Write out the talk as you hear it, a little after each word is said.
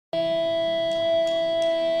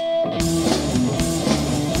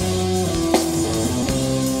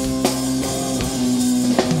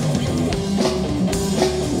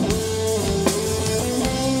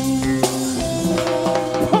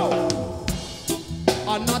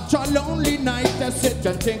on not a lonely night to sit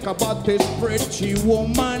and think about this pretty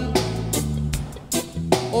woman.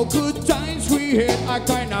 Oh, good times we had, I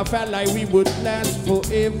kinda felt like we would last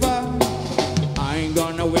forever. I ain't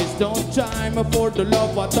gonna waste no time for the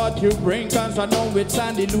love I thought you'd bring, cause I know it's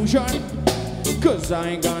an illusion. Cause I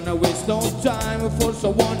ain't gonna waste no time for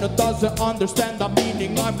someone who doesn't understand the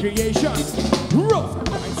meaning of creation. Rough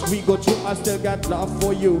times we go through, I still got love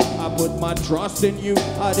for you. I put my trust in you,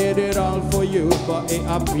 I did it all for you. But it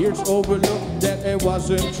appears overlooked that it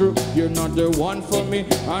wasn't true. You're not the one for me,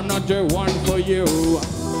 I'm not the one for you.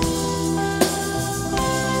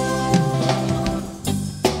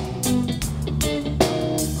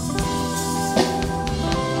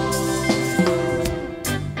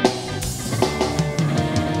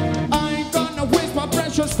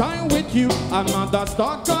 Time with you, I'm not that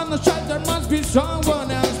stuck on the shot. There must be someone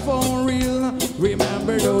else for real.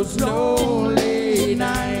 Remember those lonely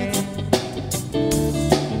nights.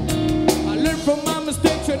 I learned from my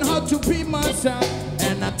mistakes and how to be myself.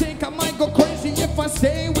 And I think I might go crazy if I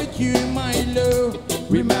stay with you, my love.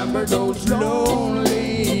 Remember those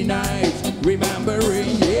lonely nights. Remembering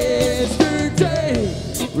yesterday.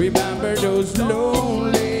 Remember those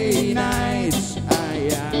lonely nights.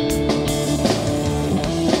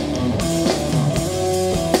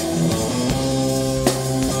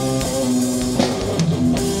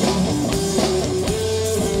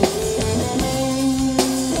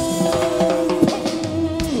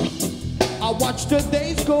 Watch the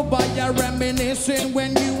days go by, you're reminiscing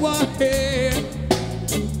when you were here.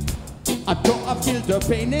 I thought I feel the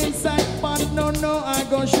pain inside, but no, I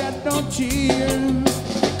gon' shed no tears.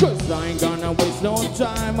 Cause I ain't gonna waste no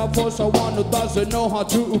time for someone who doesn't know how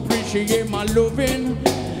to appreciate my loving.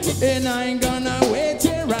 And I ain't gonna wait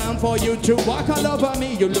around for you to walk all over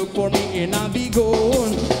me. You look for me and I'll be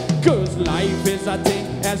gone. Cause life is a thing,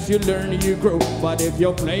 as you learn you grow. But if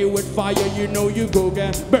you play with fire, you know you go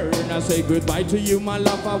get burned. I say goodbye to you, my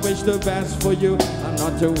love, I wish the best for you. I'm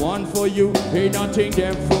not the one for you, ain't nothing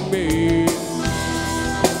there for me.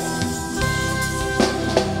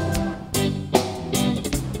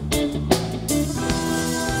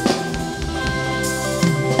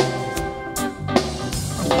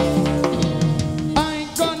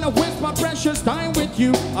 Precious time with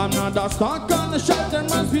you, I'm not a stuck on the shot. There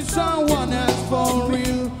must be someone else for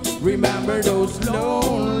real. Remember those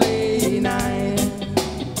lonely nights.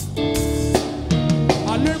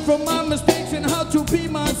 I learned from my mistakes and how to be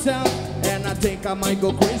myself. And I think I might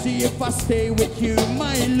go crazy if I stay with you,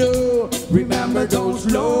 my love. Remember those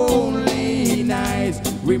lonely nights.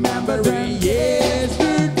 Remembering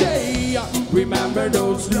yesterday. Remember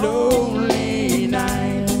those lonely nights.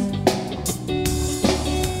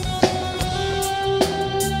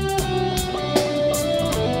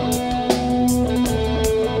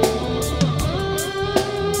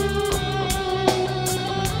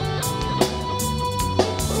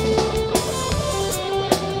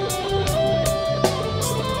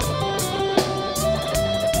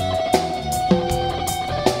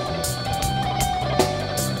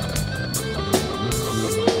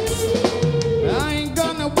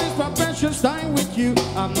 Time with you,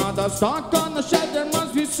 I'm not a stuck on the shelf. There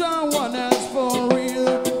must be someone else for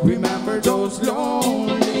real. Remember those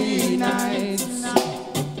lonely nights.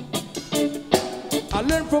 I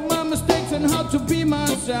learned from my mistakes and how to be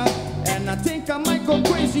myself. And I think I might go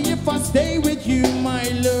crazy if I stay with you, my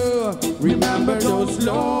love. Remember those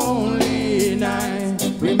lonely nights.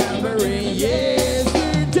 Remembering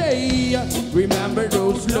yesterday. Remember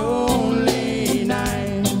those lonely